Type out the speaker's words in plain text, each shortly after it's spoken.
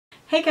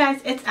Hey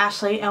guys, it's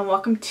Ashley and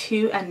welcome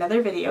to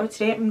another video.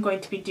 Today I'm going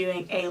to be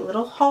doing a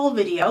little haul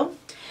video.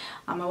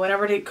 I went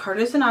over to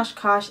Carter's in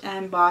Oshkosh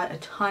and bought a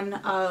ton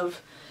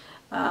of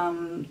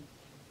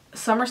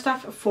summer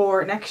stuff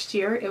for next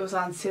year. It was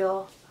on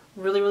sale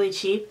really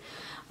cheap.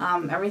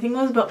 Everything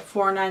was about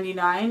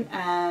 $4.99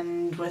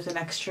 and with an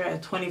extra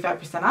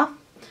 25% off.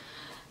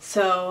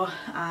 So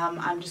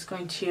I'm just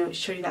going to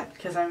show you that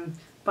because I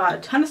bought a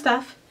ton of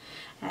stuff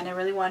and I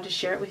really wanted to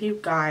share it with you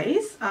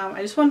guys.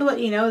 I just wanted to let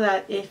you know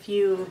that if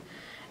you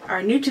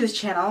are new to this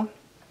channel,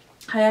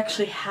 I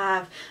actually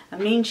have a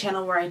main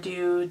channel where I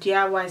do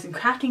DIYs and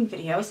crafting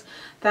videos.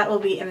 That will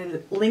be in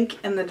a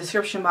link in the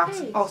description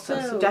box also,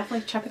 so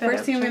definitely check that out.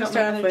 First thing I'm going to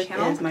start off with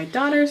is my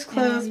daughter's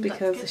clothes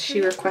because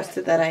she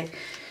requested that I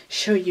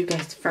show you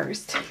guys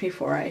first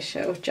before I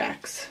show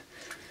Jack's.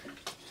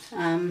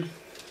 I'm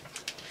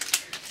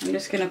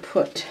just going to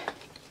put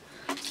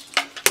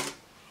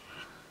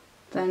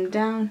them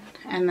down,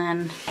 and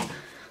then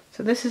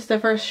so this is the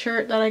first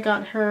shirt that I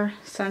got her,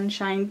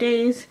 Sunshine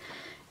Days.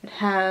 It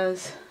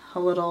has a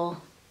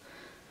little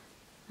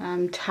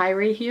tie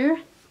right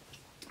here,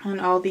 and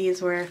all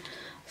these were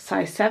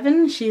size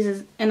 7.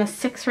 She's in a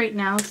 6 right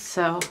now,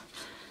 so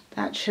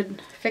that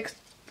should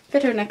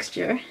fit her next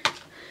year.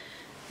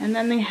 And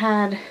then they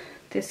had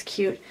this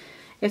cute,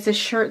 it's a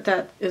shirt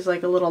that is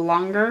like a little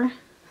longer,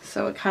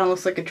 so it kind of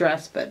looks like a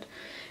dress but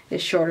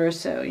is shorter,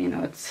 so you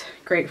know it's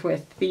great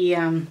with the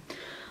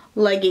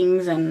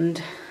leggings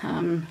and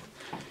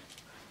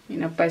you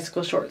know,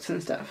 bicycle shorts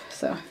and stuff.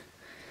 So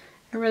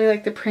I really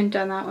like the print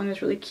on that one,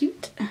 it's really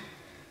cute.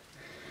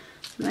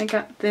 And I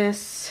got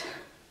this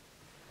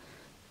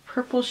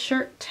purple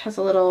shirt, has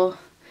a little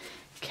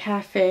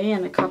cafe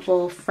and a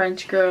couple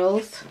French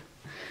girls,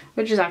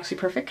 which is actually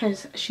perfect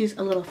because she's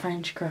a little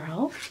French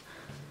girl.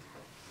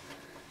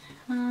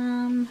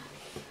 And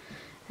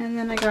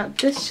then I got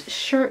this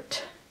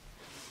shirt,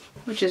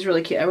 which is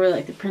really cute. I really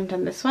like the print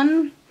on this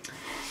one.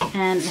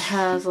 And it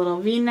has a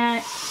little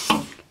v-neck.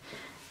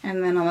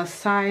 And then on the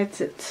sides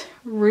it's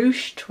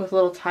ruched with a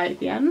little tie at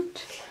the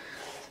end.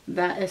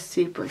 That is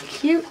super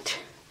cute.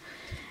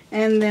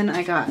 And then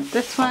I got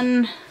this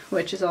one,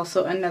 which is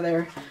also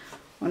another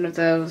one of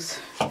those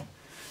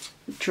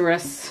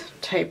dress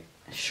type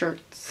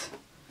shirts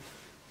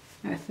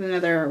with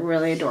another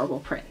really adorable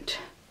print.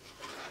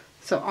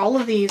 So all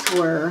of these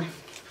were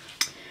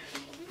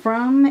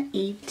from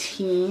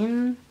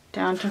 $18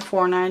 down to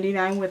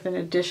 $4.99 with an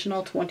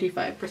additional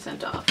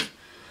 25% off,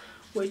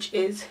 which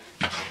is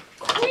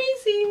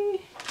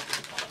crazy.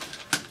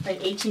 Like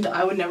 $18,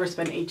 I would never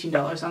spend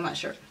 $18 on that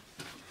shirt.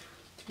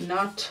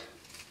 Not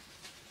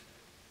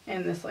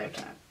in this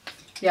lifetime.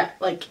 Yeah,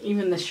 like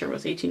even this shirt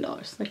was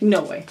 $18. Like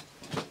no way.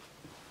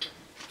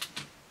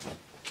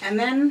 And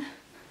then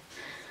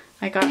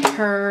I got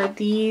her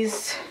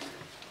these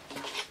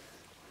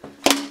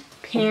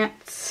pants.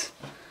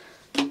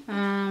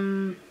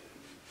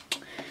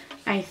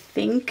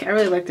 I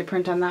really like the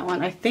print on that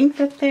one. I think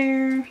that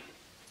they're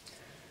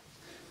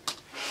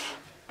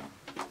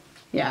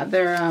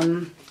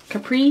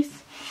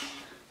capris.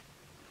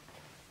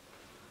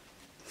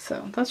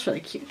 So that's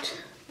really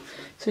cute.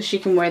 So she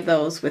can wear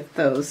those with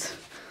those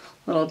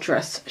little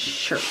dress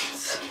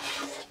shirts.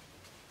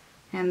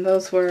 And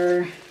those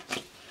were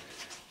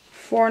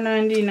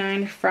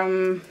 $4.99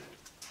 from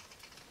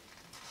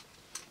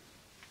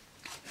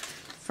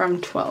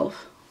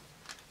 12.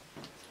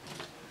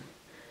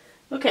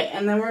 Okay,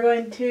 and then we're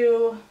going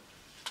to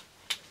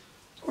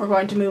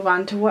move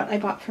on to what I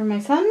bought for my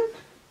son.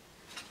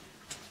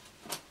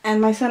 And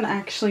my son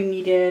actually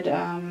needed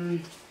a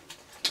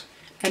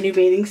new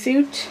bathing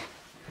suit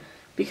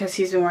because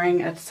he's been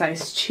wearing a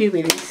size 2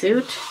 bathing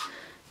suit.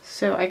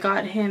 So I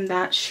got him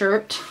that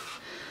shirt.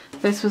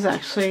 This was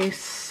actually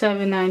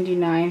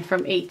 $7.99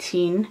 from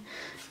 $18.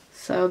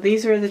 So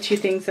these were the two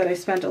things that I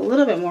spent a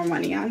little bit more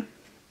money on.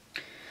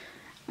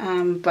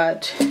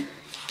 But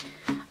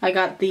I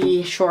got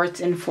the shorts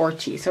in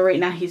 4T. So right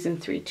now he's in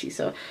 3T.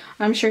 So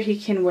I'm sure he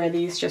can wear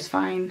these just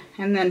fine.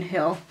 And then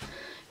he'll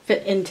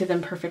fit into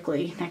them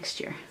perfectly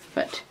next year.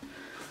 But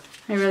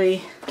I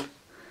really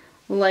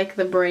like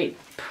the bright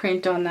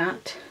print on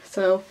that.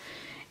 So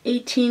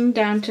 18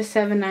 down to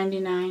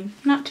 $7.99.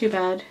 Not too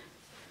bad.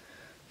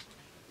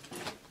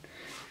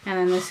 And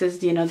then this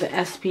is, you know, the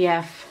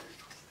SPF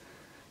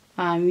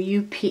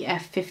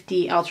UPF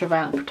 50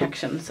 ultraviolet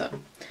protection. So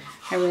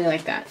I really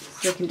like that.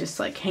 So you can just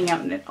like hang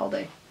out in it all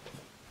day.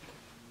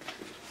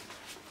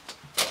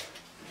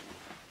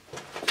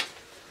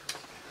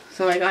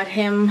 So I got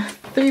him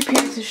 3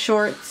 pairs of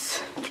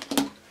shorts.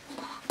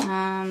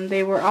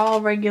 They were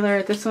all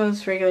regular. This one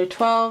was regular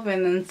 12,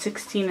 and then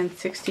 16 and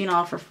 16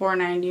 all for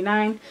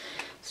 $4.99.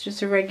 It's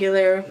just a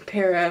regular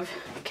pair of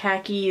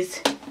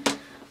khakis.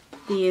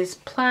 These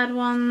plaid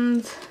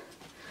ones.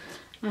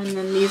 And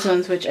then these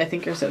ones, which I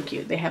think are so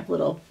cute. They have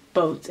little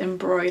boats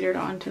embroidered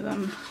onto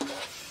them.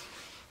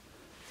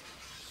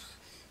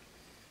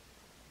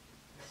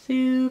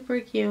 Super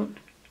cute.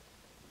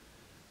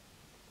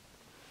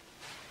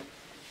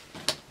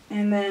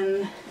 And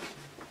then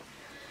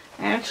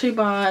I actually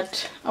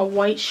bought a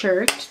white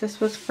shirt. This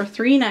was for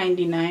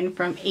 $3.99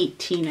 from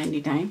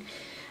 $18.99.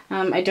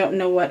 I don't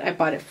know what I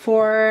bought it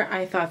for.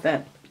 I thought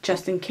that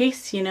just in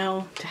case, you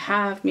know, to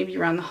have maybe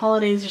around the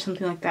holidays or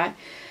something like that.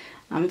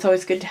 It's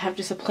always good to have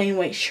just a plain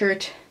white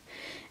shirt.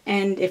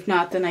 And if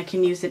not, then I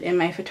can use it in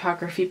my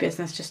photography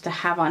business just to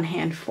have on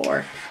hand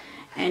for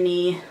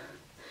any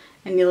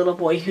little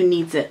boy who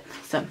needs it.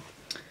 So,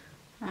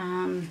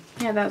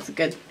 yeah, that's a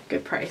good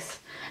price.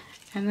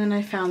 And then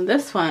I found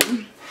this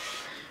one,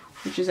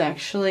 which was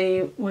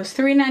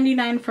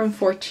 $3.99 from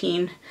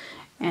 $14.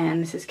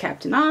 And this is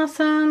Captain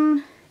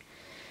Awesome.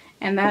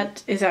 And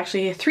that is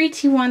actually a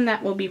 3T1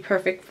 that will be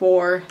perfect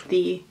for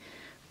the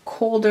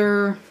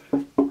colder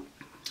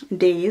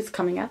days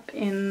coming up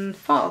in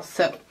fall.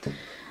 So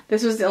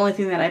this was the only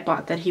thing that I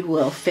bought that he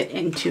will fit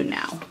into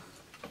now.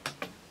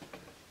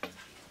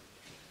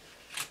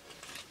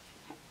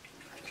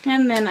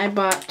 And then I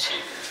bought,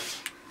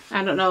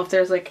 I don't know if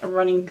there's like a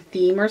running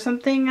theme or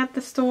something at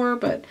the store,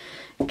 but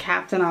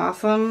Captain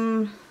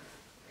Awesome.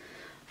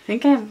 I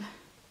think I have,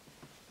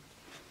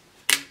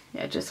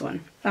 yeah, just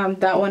one.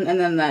 That one and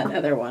then that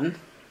other one.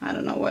 I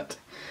don't know what.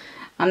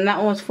 That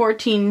one was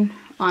 $14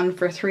 on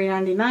for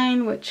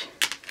 $3.99, which,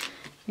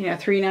 you know,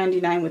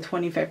 $3.99 with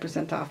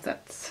 25% off,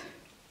 that's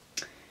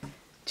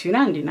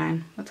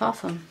 $2.99. That's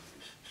awesome.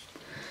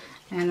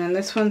 And then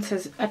this one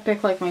says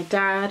Epic Like My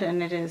Dad,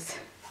 and it is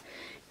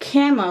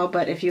camo,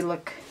 but if you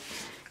look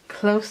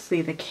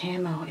closely, the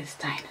camo is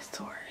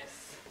dinosaurs.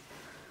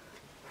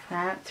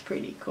 That's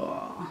pretty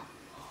cool.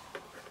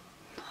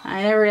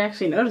 I never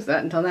actually noticed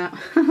that until now.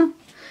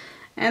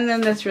 And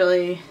then this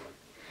really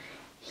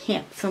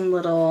handsome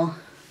little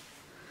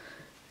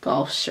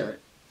golf shirt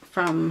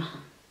from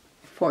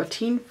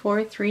 $14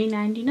 for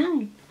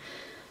 $3.99.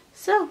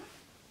 So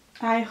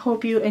I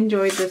hope you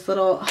enjoyed this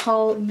little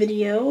haul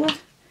video.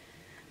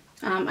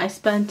 I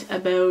spent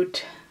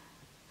about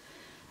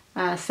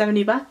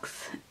 70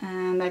 bucks,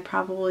 and I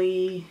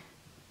probably,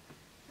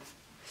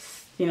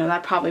 you know,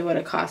 that probably would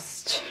have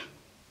cost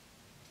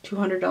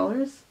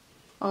 $200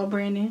 all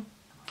brand new.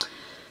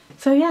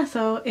 So yeah,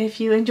 so if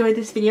you enjoyed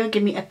this video,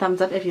 give me a thumbs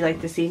up. If you'd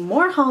like to see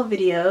more haul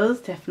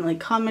videos, definitely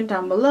comment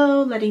down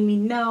below letting me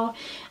know,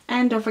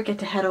 and don't forget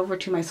to head over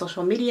to my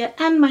social media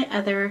and my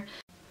other.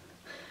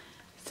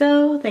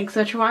 So thanks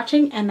so much for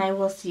watching, and I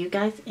will see you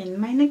guys in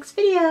my next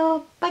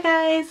video. Bye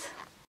guys!